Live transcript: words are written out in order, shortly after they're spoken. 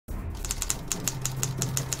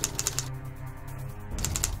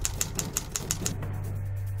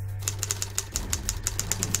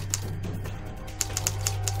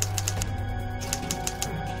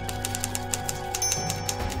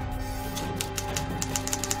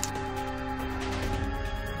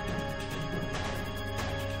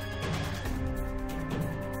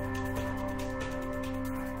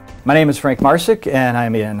My name is Frank Marsick, and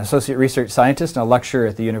I'm an associate research scientist and a lecturer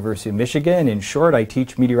at the University of Michigan. In short, I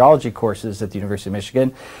teach meteorology courses at the University of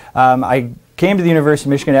Michigan. I came to the University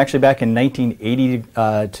of Michigan actually back in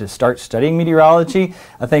 1980 to start studying meteorology.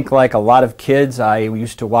 I think like a lot of kids, I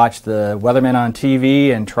used to watch the weathermen on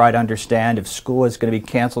TV and try to understand if school was going to be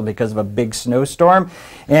canceled because of a big snowstorm.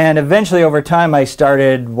 And eventually over time I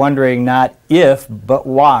started wondering not if, but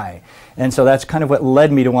why. And so that's kind of what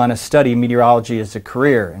led me to want to study meteorology as a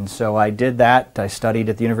career. And so I did that. I studied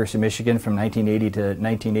at the University of Michigan from 1980 to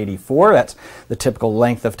 1984. That's the typical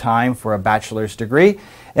length of time for a bachelor's degree.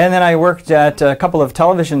 And then I worked at a couple of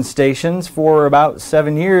television stations for about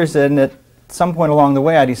 7 years. And at some point along the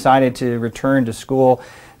way, I decided to return to school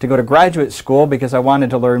to go to graduate school because I wanted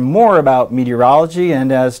to learn more about meteorology.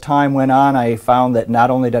 And as time went on, I found that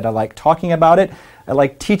not only did I like talking about it, I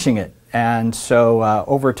liked teaching it. And so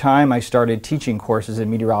over time I started teaching courses in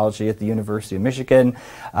meteorology at the University of Michigan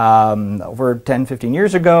over 10-15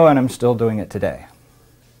 years ago, and I'm still doing it today.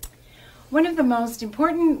 One of the most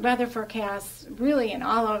important weather forecasts really in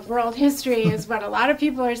all of world history is what a lot of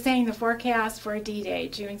people are saying, the forecast for D-Day,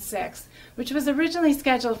 June 6th, which was originally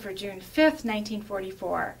scheduled for June 5th,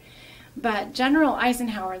 1944. But General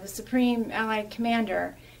Eisenhower, the Supreme Allied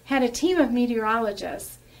Commander, had a team of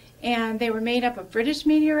meteorologists, and they were made up of British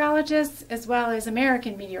meteorologists as well as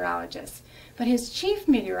American meteorologists. But his chief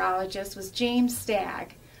meteorologist was James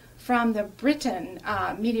Stagg from the Britain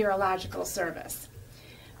Meteorological Service.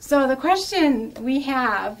 So the question we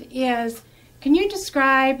have is, can you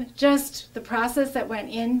describe just the process that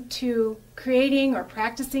went into creating or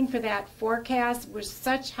practicing for that forecast with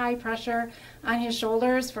such high pressure on his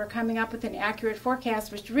shoulders for coming up with an accurate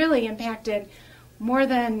forecast, which really impacted more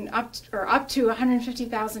than up to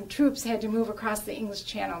 150,000 troops had to move across the English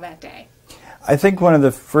Channel that day? I think one of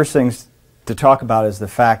the first things to talk about is the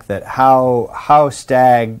fact that how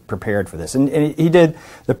Stagg prepared for this. And he did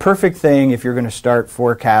the perfect thing if you're going to start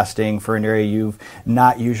forecasting for an area you've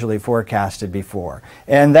not usually forecasted before.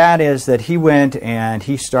 And that is that he went and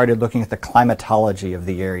he started looking at the climatology of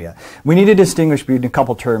the area. We need to distinguish between a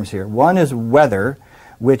couple terms here. One is weather,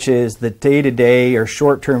 which is the day-to-day or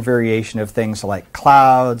short-term variation of things like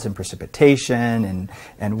clouds and precipitation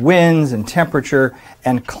and winds and temperature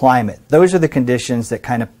and climate. Those are the conditions that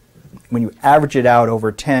kind of, when you average it out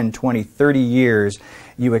over 10, 20, 30 years,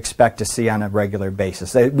 you expect to see on a regular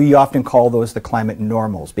basis. We often call those the climate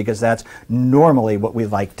normals because that's normally what we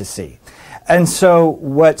like to see. And so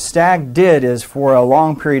what Stagg did is for a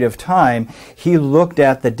long period of time, he looked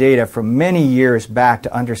at the data from many years back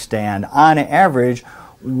to understand, on average,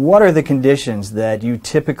 what are the conditions that you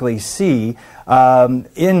typically see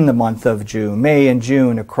in the month of June, May and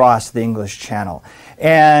June across the English Channel.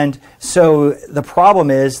 And so the problem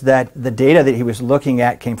is that the data that he was looking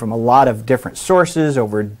at came from a lot of different sources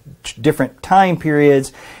over different time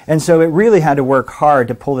periods, and so it really had to work hard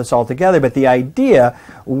to pull this all together. But the idea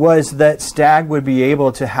was that Stagg would be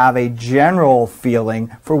able to have a general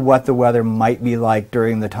feeling for what the weather might be like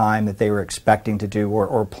during the time that they were expecting to do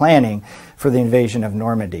or planning for the invasion of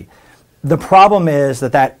Normandy. The problem is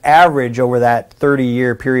that that average over that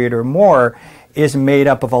 30-year period or more is made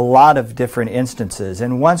up of a lot of different instances.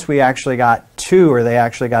 And once we actually got to, or they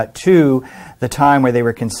actually got to, the time where they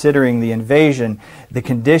were considering the invasion, the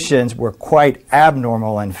conditions were quite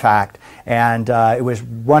abnormal, in fact. And it was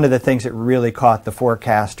one of the things that really caught the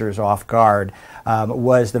forecasters off guard,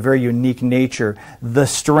 was the very unique nature. The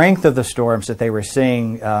strength of the storms that they were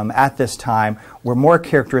seeing at this time were more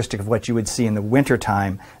characteristic of what you would see in the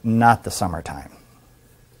wintertime, not the summertime.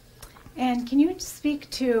 And can you speak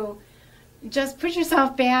to, just put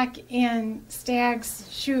yourself back in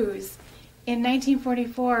Stagg's shoes in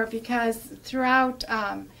 1944, because throughout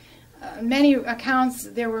many accounts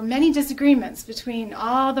there were many disagreements between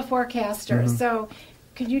all the forecasters. Mm-hmm. So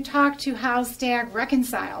could you talk to how Stagg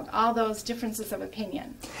reconciled all those differences of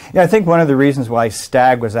opinion? Yeah, I think one of the reasons why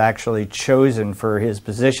Stagg was actually chosen for his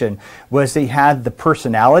position was he had the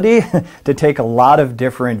personality to take a lot of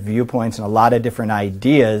different viewpoints and a lot of different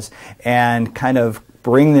ideas and kind of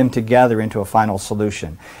bring them together into a final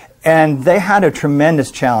solution. And they had a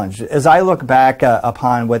tremendous challenge. As I look back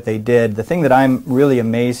upon what they did, the thing that I'm really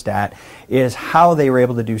amazed at is how they were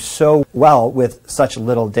able to do so well with such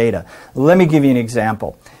little data. Let me give you an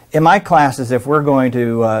example. In my classes, if we're going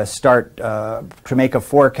to start to make a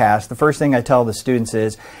forecast, the first thing I tell the students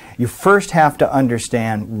is you first have to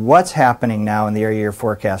understand what's happening now in the area you're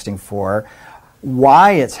forecasting for,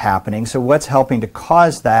 why it's happening, so what's helping to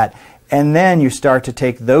cause that, and then you start to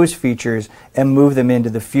take those features and move them into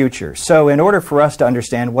the future. So in order for us to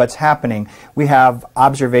understand what's happening, we have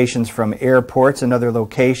observations from airports and other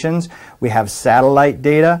locations, we have satellite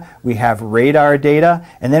data, we have radar data,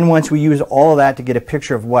 and then once we use all of that to get a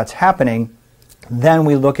picture of what's happening, then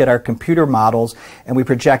we look at our computer models and we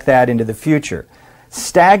project that into the future.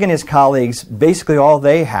 Stagg and his colleagues, basically all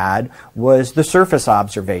they had was the surface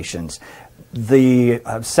observations. The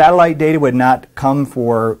satellite data would not come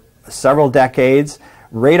for several decades.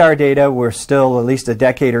 Radar data were still at least a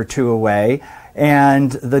decade or two away,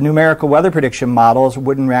 and the numerical weather prediction models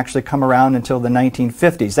wouldn't actually come around until the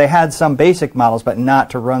 1950s. They had some basic models, but not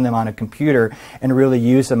to run them on a computer and really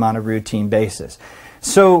use them on a routine basis.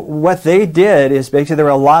 So what they did is basically there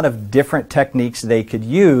were a lot of different techniques they could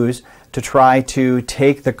use to try to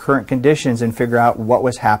take the current conditions and figure out what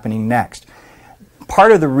was happening next.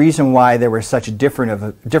 Part of the reason why there were such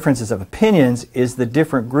differences of opinions is the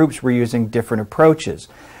different groups were using different approaches.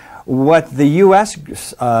 What the U.S.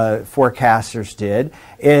 Forecasters did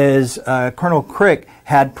is Colonel Crick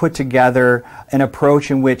had put together an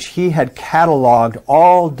approach in which he had cataloged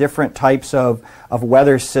all different types of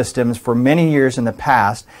weather systems for many years in the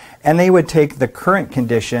past, and they would take the current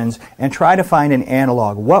conditions and try to find an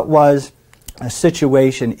analog. What was a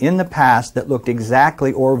situation in the past that looked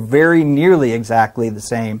exactly or very nearly exactly the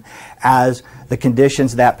same as the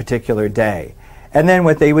conditions that particular day? And then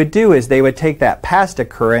what they would do is they would take that past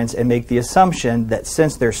occurrence and make the assumption that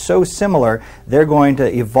since they're so similar, they're going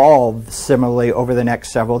to evolve similarly over the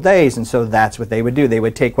next several days. And so that's what they would do. They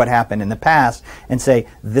would take what happened in the past and say,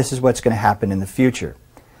 this is what's going to happen in the future.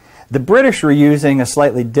 The British were using a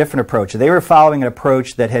slightly different approach. They were following an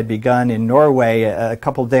approach that had begun in Norway a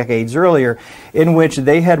couple decades earlier, in which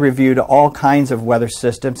they had reviewed all kinds of weather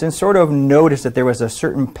systems and sort of noticed that there was a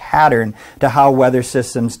certain pattern to how weather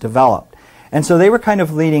systems developed. And so they were kind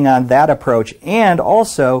of leaning on that approach. And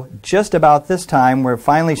also, just about this time, we're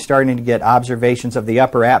finally starting to get observations of the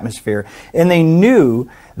upper atmosphere. And they knew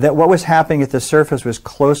that what was happening at the surface was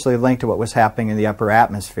closely linked to what was happening in the upper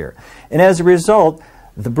atmosphere. And as a result,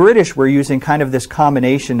 the British were using kind of this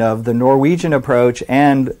combination of the Norwegian approach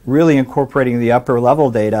and really incorporating the upper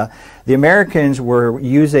level data. The Americans were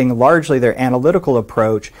using largely their analytical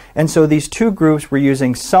approach, and so these two groups were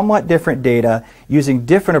using somewhat different data, using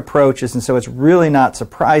different approaches, and so it's really not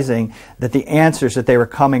surprising that the answers that they were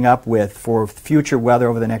coming up with for future weather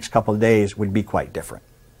over the next couple of days would be quite different.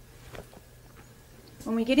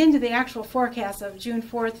 When we get into the actual forecast of June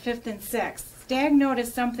 4th, 5th, and 6th, Stagg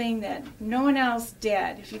noticed something that no one else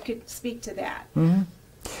did, if you could speak to that. Mm-hmm.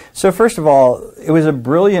 So first of all, it was a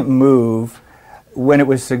brilliant move when it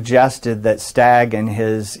was suggested that Stagg and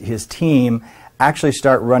his team actually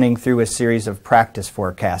start running through a series of practice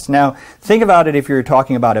forecasts. Now, think about it if you're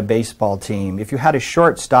talking about a baseball team. If you had a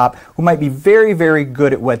shortstop who might be very, very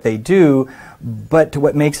good at what they do, but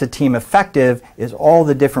what makes a team effective is all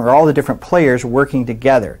the different players working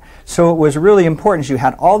together. So it was really important. You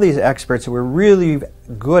had all these experts who were really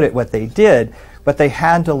good at what they did, but they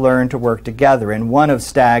had to learn to work together. And one of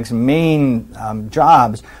Stagg's main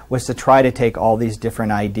jobs was to try to take all these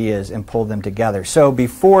different ideas and pull them together. So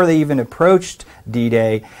before they even approached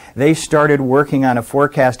D-Day, they started working on a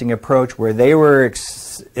forecasting approach where they were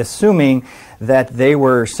assuming that they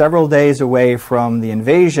were several days away from the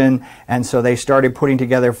invasion, and so they started putting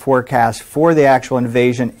together forecasts for the actual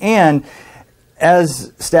invasion. And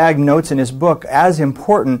as Stagg notes in his book, as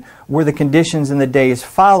important were the conditions in the days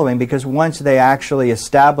following, because once they actually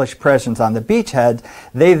established presence on the beachheads,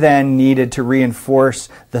 they then needed to reinforce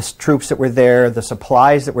the troops that were there, the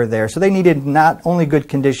supplies that were there. So they needed not only good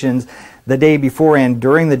conditions the day before and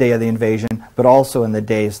during the day of the invasion, but also in the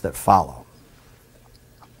days that follow.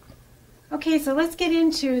 Okay, so let's get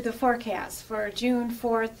into the forecast for June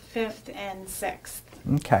 4th, 5th, and 6th.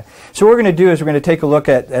 Okay, so what we're going to do is we're going to take a look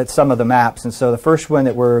at some of the maps. And so the first one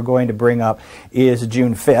that we're going to bring up is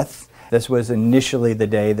June 5th. This was initially the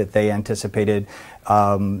day that they anticipated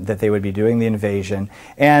that they would be doing the invasion.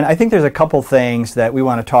 And I think there's a couple things that we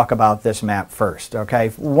want to talk about this map first. Okay,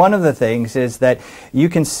 one of the things is that you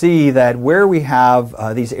can see that where we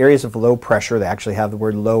have these areas of low pressure, they actually have the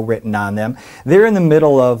word low written on them, they're in the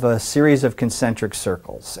middle of a series of concentric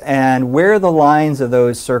circles. And where the lines of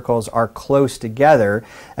those circles are close together,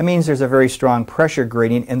 that means there's a very strong pressure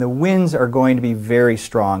gradient and the winds are going to be very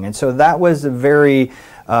strong. And so that was a very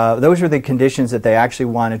those were the conditions that they actually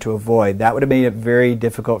wanted to avoid. That would have made it very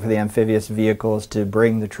difficult for the amphibious vehicles to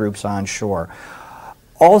bring the troops on shore.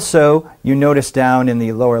 Also, you notice down in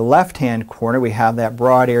the lower left-hand corner we have that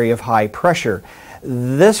broad area of high pressure.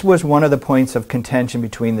 This was one of the points of contention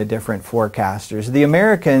between the different forecasters. The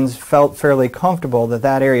Americans felt fairly comfortable that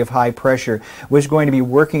that area of high pressure was going to be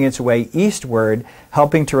working its way eastward,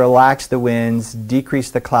 helping to relax the winds,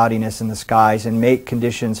 decrease the cloudiness in the skies, and make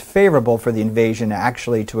conditions favorable for the invasion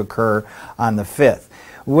actually to occur on the 5th.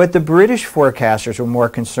 What the British forecasters were more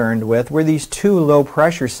concerned with were these two low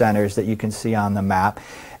pressure centers that you can see on the map,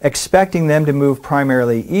 expecting them to move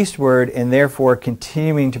primarily eastward and therefore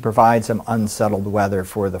continuing to provide some unsettled weather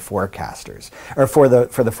for the forecasters, or for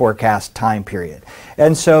the forecast time period.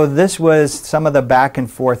 And so this was some of the back and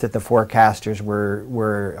forth that the forecasters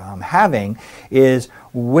were having, is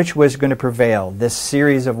which was going to prevail, this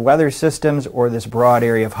series of weather systems or this broad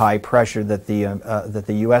area of high pressure that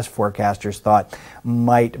the U.S. forecasters thought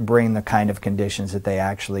might bring the kind of conditions that they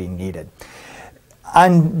actually needed.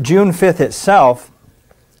 On June 5th itself,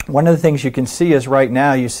 one of the things you can see is right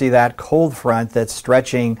now you see that cold front that's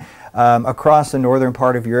stretching across the northern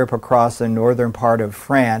part of Europe, across the northern part of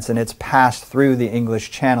France, and it's passed through the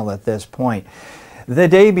English Channel at this point. The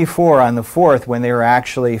day before, on the 4th, when they were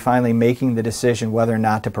actually finally making the decision whether or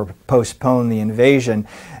not to postpone the invasion,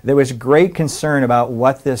 there was great concern about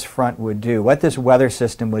what this front would do, what this weather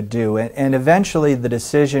system would do, and eventually the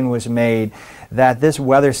decision was made that this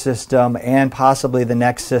weather system and possibly the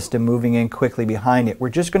next system moving in quickly behind it were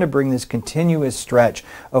just going to bring this continuous stretch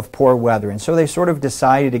of poor weather. And so they sort of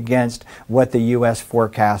decided against what the U.S.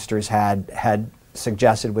 forecasters had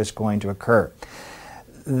suggested was going to occur.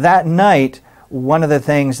 That night, one of the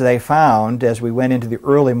things they found as we went into the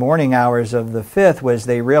early morning hours of the 5th was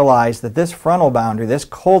they realized that this frontal boundary, this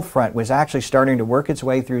cold front, was actually starting to work its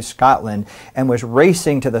way through Scotland and was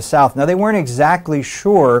racing to the south. Now, they weren't exactly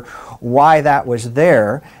sure why that was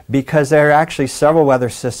there, because there are actually several weather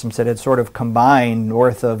systems that had sort of combined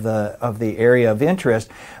north of the area of interest.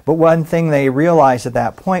 But one thing they realized at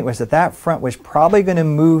that point was that that front was probably going to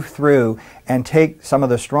move through and take some of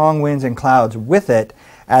the strong winds and clouds with it,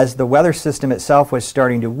 as the weather system itself was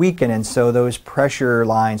starting to weaken, and so those pressure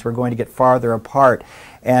lines were going to get farther apart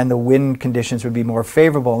and the wind conditions would be more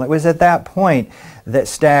favorable. And it was at that point that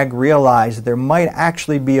Stagg realized there might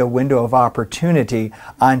actually be a window of opportunity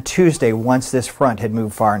on Tuesday once this front had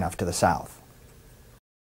moved far enough to the south.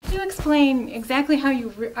 Can you explain exactly how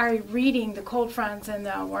you are reading the cold fronts and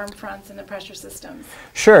the warm fronts and the pressure systems?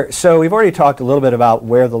 Sure. So we've already talked a little bit about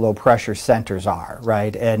where the low pressure centers are,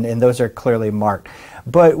 right? And those are clearly marked.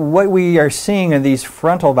 But what we are seeing in these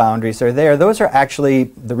frontal boundaries are there. Those are actually,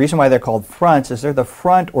 the reason why they're called fronts is they're the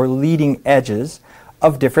front or leading edges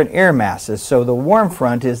of different air masses. So the warm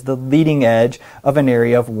front is the leading edge of an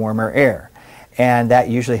area of warmer air. And that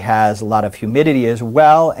usually has a lot of humidity as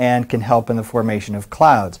well and can help in the formation of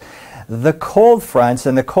clouds. The cold fronts,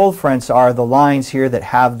 and the cold fronts are the lines here that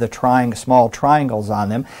have the small triangles on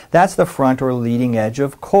them, that's the front or leading edge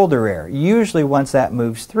of colder air. Usually once that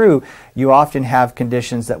moves through, you often have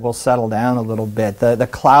conditions that will settle down a little bit. The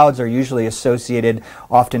clouds are usually associated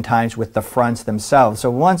oftentimes with the fronts themselves. So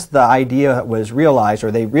once the idea was realized,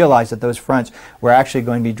 or they realized that those fronts were actually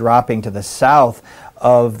going to be dropping to the south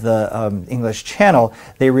of the English Channel,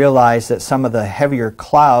 they realized that some of the heavier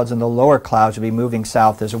clouds and the lower clouds would be moving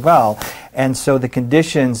south as well. And so the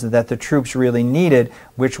conditions that the troops really needed,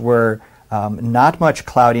 which were not much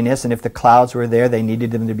cloudiness, and if the clouds were there, they needed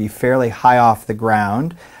them to be fairly high off the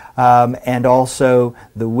ground. And also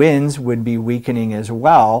the winds would be weakening as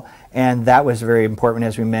well, and that was very important,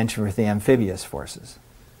 as we mentioned, with the amphibious forces.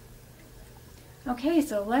 Okay,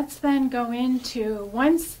 so let's then go into,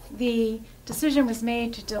 once the decision was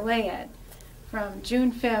made to delay it from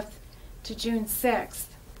June 5th to June 6th,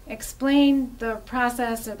 explain the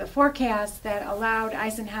process or the forecast that allowed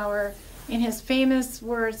Eisenhower, in his famous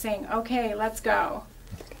words, saying, okay, let's go.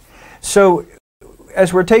 So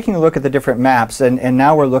as we're taking a look at the different maps, and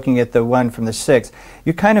now we're looking at the one from the 6th,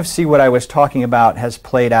 you kind of see what I was talking about has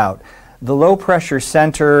played out. The low pressure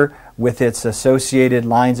center with its associated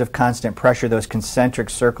lines of constant pressure, those concentric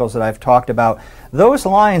circles that I've talked about, those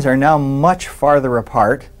lines are now much farther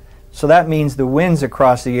apart. So that means the winds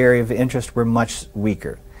across the area of interest were much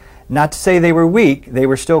weaker. Not to say they were weak, they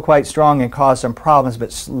were still quite strong and caused some problems, but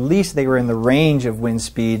at least they were in the range of wind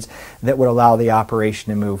speeds that would allow the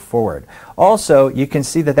operation to move forward. Also, you can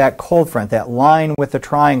see that that cold front, that line with the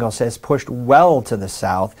triangles, has pushed well to the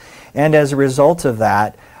south, and as a result of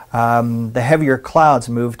that, the heavier clouds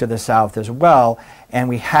moved to the south as well, and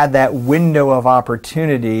we had that window of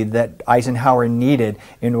opportunity that Eisenhower needed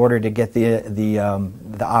in order to get the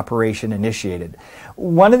operation initiated.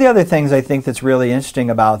 One of the other things I think that's really interesting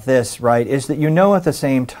about this, right, is that at the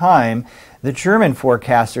same time the German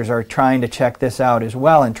forecasters are trying to check this out as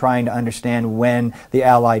well and trying to understand when the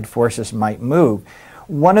Allied forces might move.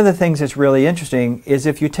 One of the things that's really interesting is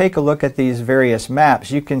if you take a look at these various maps,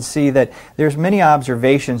 you can see that there's many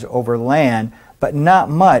observations over land, but not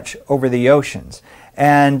much over the oceans.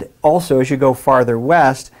 And also, as you go farther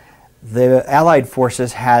west, the Allied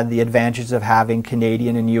forces had the advantage of having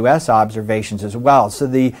Canadian and U.S. observations as well. So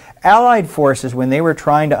the Allied forces, when they were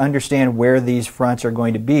trying to understand where these fronts are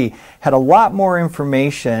going to be, had a lot more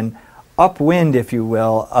information upwind, if you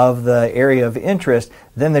will, of the area of interest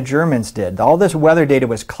than the Germans did. All this weather data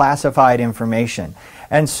was classified information.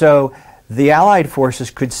 And so the Allied forces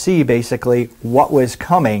could see basically what was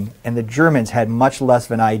coming, and the Germans had much less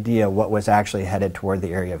of an idea what was actually headed toward the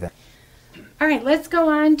area of interest. All right, let's go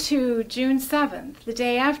on to June 7th, the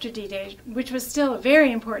day after D-Day, which was still a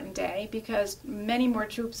very important day because many more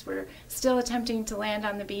troops were still attempting to land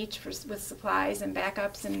on the beach with supplies and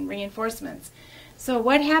backups and reinforcements. So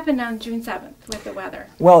what happened on June 7th with the weather?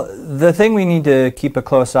 Well, the thing we need to keep a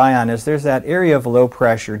close eye on is there's that area of low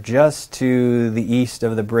pressure just to the east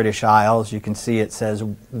of the British Isles. You can see it says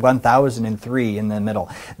 1003 in the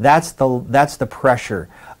middle. That's the pressure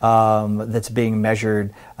that's being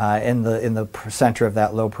measured in the center of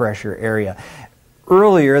that low pressure area.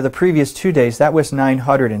 Earlier, the previous 2 days, that was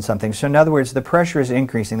 900 and something. So in other words, the pressure is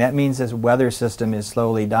increasing. That means this weather system is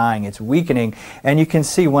slowly dying. It's weakening. And you can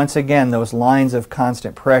see, once again, those lines of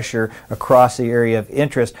constant pressure across the area of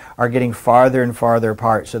interest are getting farther and farther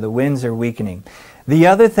apart. So the winds are weakening. The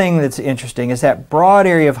other thing that's interesting is that broad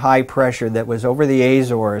area of high pressure that was over the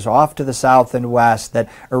Azores, off to the south and west, that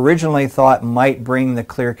originally thought might bring the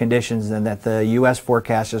clear conditions and that the U.S.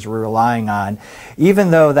 forecasters were relying on.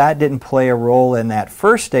 Even though that didn't play a role in that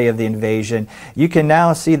first day of the invasion, you can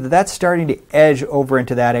now see that that's starting to edge over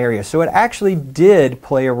into that area. So it actually did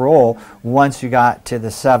play a role once you got to the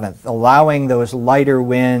 7th, allowing those lighter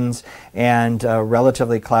winds and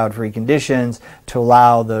relatively cloud-free conditions to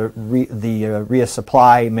allow the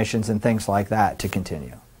resupply missions and things like that to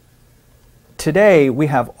continue. Today we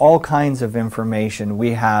have all kinds of information.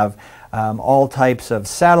 We have all types of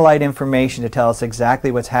satellite information to tell us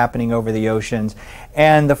exactly what's happening over the oceans,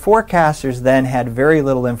 and the forecasters then had very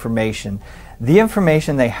little information. The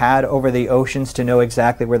information they had over the oceans to know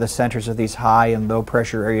exactly where the centers of these high and low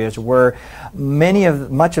pressure areas were,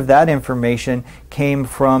 much of that information came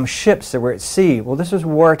from ships that were at sea. Well, this was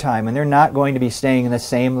wartime, and they're not going to be staying in the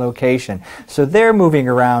same location. So they're moving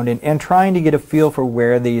around and trying to get a feel for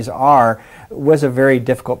where these are was a very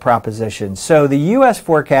difficult proposition. So the U.S.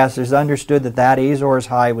 forecasters understood that that Azores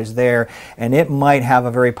high was there and it might have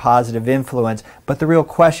a very positive influence, but the real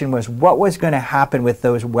question was what was going to happen with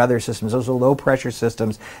those weather systems, those low pressure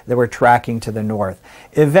systems that were tracking to the north.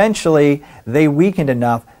 Eventually they weakened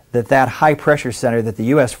enough that that high pressure center that the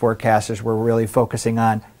U.S. forecasters were really focusing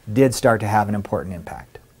on did start to have an important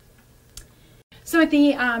impact. So at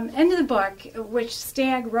the end of the book, which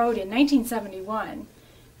Stagg wrote in 1971,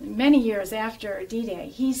 many years after D-Day,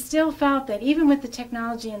 he still felt that even with the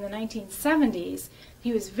technology in the 1970s,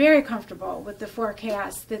 he was very comfortable with the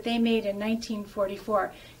forecasts that they made in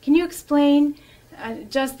 1944. Can you explain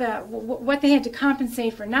just what they had to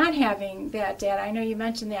compensate for not having that data? I know you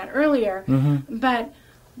mentioned that earlier, but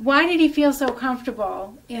why did he feel so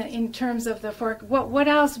comfortable in terms of the what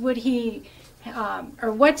else would he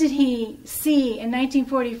or what did he see in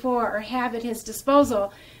 1944 or have at his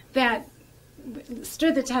disposal that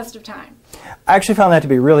stood the test of time? I actually found that to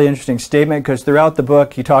be a really interesting statement because throughout the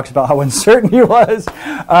book he talks about how uncertain he was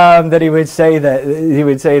that he would say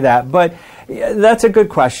that. But that's a good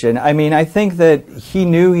question. I mean, I think that he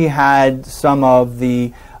knew he had some of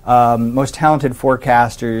the most talented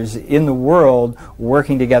forecasters in the world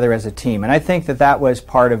working together as a team. And I think that that was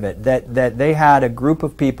part of it, that they had a group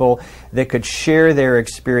of people that could share their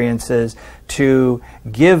experiences to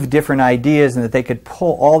give different ideas and that they could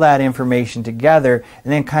pull all that information together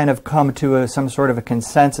and then kind of come to some sort of a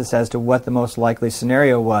consensus as to what the most likely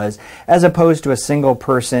scenario was, as opposed to a single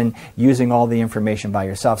person using all the information by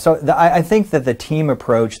yourself. So I think that the team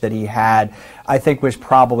approach that he had, I think, was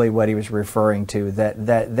probably what he was referring to,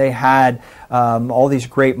 that they had all these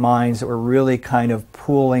great minds that were really kind of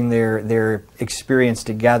pooling their experience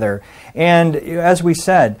together. And as we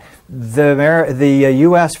said, the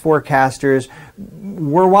U.S. forecasters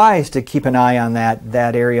were wise to keep an eye on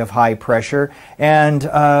that area of high pressure, and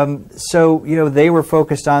so they were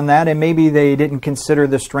focused on that, and maybe they didn't consider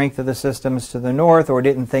the strength of the systems to the north, or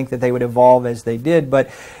didn't think that they would evolve as they did. But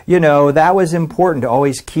that was important to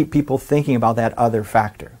always keep people thinking about that other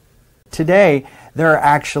factor. Today, there are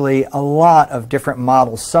actually a lot of different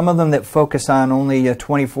models, some of them that focus on only a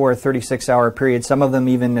 24 or 36-hour period, some of them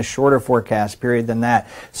even a shorter forecast period than that,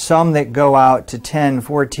 some that go out to 10,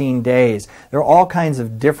 14 days. There are all kinds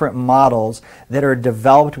of different models that are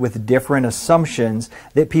developed with different assumptions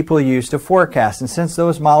that people use to forecast. And since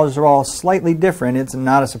those models are all slightly different, it's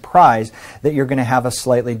not a surprise that you're going to have a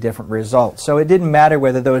slightly different result. So it didn't matter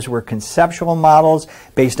whether those were conceptual models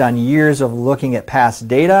based on years of looking at past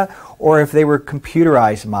data, or if they were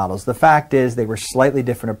computerized models. The fact is they were slightly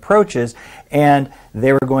different approaches, and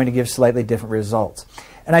they were going to give slightly different results.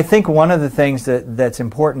 And I think one of the things that's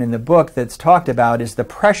important in the book that's talked about is the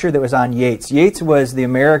pressure that was on Yates. Yates was the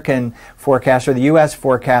American forecaster, the U.S.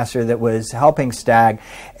 forecaster that was helping Stagg,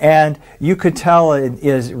 and you could tell,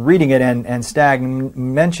 is reading it, and Stagg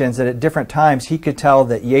mentions that at different times he could tell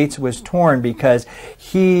that Yates was torn because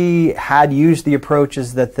he had used the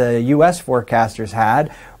approaches that the U.S. forecasters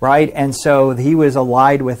had, right? And so he was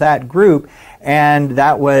allied with that group, and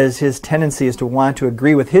that was his tendency, is to want to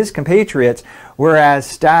agree with his compatriots, whereas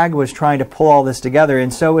Stagg was trying to pull all this together.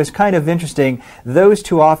 And so it's kind of interesting. Those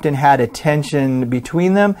two often had a tension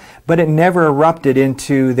between them, but it never erupted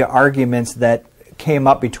into the arguments that came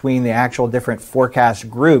up between the actual different forecast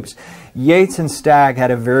groups. Yates and Stagg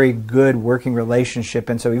had a very good working relationship,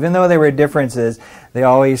 and so even though there were differences, they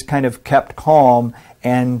always kind of kept calm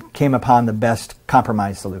and came upon the best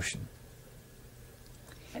compromise solution.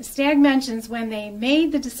 Stagg mentions when they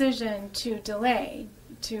made the decision to delay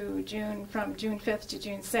to from June 5th to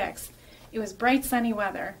June 6th, it was bright sunny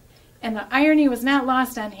weather. And the irony was not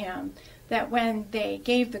lost on him that when they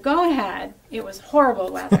gave the go-ahead, it was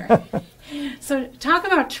horrible weather. So talk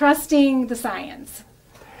about trusting the science.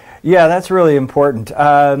 Yeah, that's really important.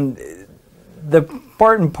 The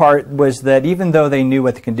important part was that even though they knew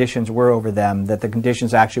what the conditions were over them, that the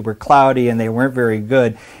conditions actually were cloudy and they weren't very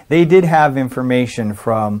good, they did have information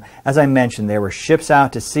from, as I mentioned, there were ships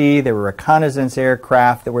out to sea, there were reconnaissance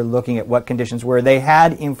aircraft that were looking at what conditions were. They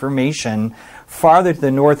had information farther to the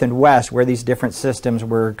north and west where these different systems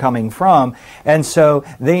were coming from, and so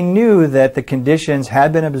they knew that the conditions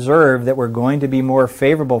had been observed that were going to be more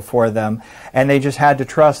favorable for them, and they just had to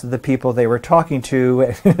trust that the people they were talking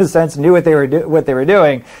to, in a sense, knew what they were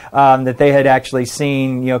doing, that they had actually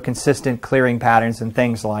seen consistent clearing patterns and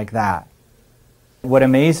things like that. What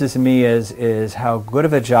amazes me is how good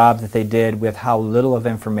of a job that they did with how little of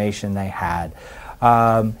information they had.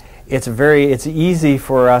 It's easy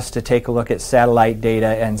for us to take a look at satellite data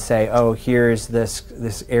and say, oh, here's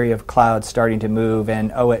this area of cloud starting to move,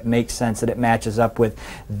 and oh, it makes sense that it matches up with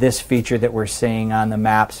this feature that we're seeing on the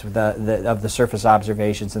maps of the surface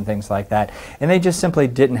observations and things like that. And they just simply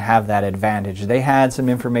didn't have that advantage. They had some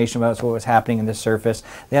information about what was happening in the surface.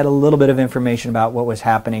 They had a little bit of information about what was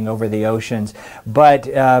happening over the oceans, but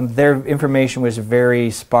their information was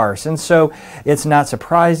very sparse. And so it's not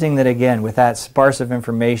surprising that, again, with that sparse of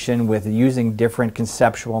information, with using different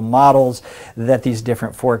conceptual models, that these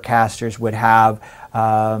different forecasters would have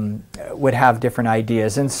different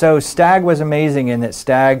ideas. And so Stagg was amazing in that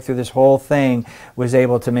Stagg, through this whole thing, was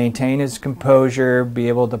able to maintain his composure, be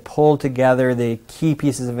able to pull together the key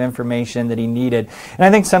pieces of information that he needed. And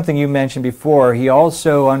I think something you mentioned before, he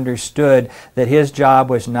also understood that his job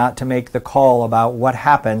was not to make the call about what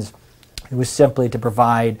happens. It was simply to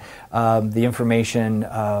provide the information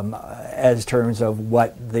as terms of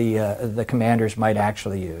what the commanders might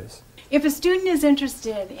actually use. If a student is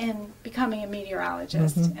interested in becoming a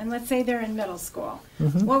meteorologist, and let's say they're in middle school,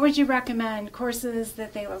 what would you recommend courses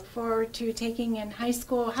that they look forward to taking in high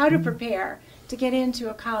school, how to prepare to get into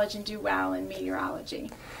a college and do well in meteorology?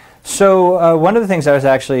 So one of the things I was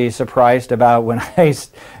actually surprised about when I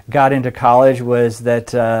got into college was that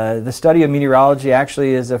the study of meteorology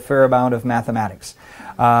actually is a fair amount of mathematics.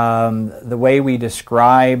 The way we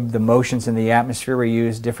describe the motions in the atmosphere, we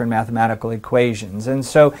use different mathematical equations. And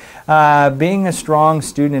so being a strong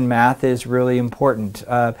student in math is really important.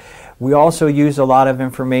 We also use a lot of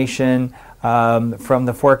information from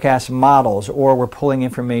the forecast models, or we're pulling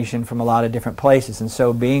information from a lot of different places. And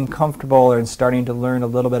so being comfortable and starting to learn a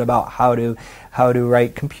little bit about how to how to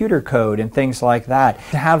write computer code and things like that.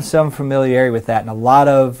 To have some familiarity with that, and a lot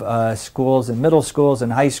of schools and middle schools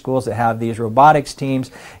and high schools that have these robotics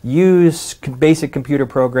teams use basic computer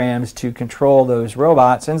programs to control those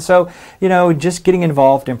robots. And so, you know, just getting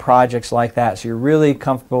involved in projects like that so you're really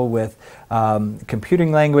comfortable with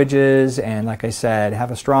computing languages, and like I said,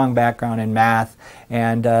 have a strong background in math,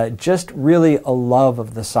 and just really a love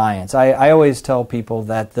of the science. I always tell people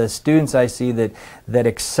that the students I see that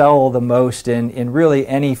excel the most in really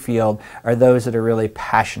any field are those that are really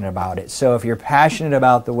passionate about it. So if you're passionate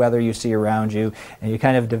about the weather you see around you and you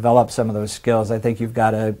kind of develop some of those skills, I think you've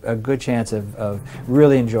got a good chance of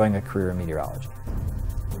really enjoying a career in meteorology.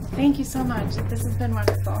 Thank you so much. This has been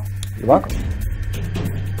wonderful. You're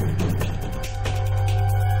welcome.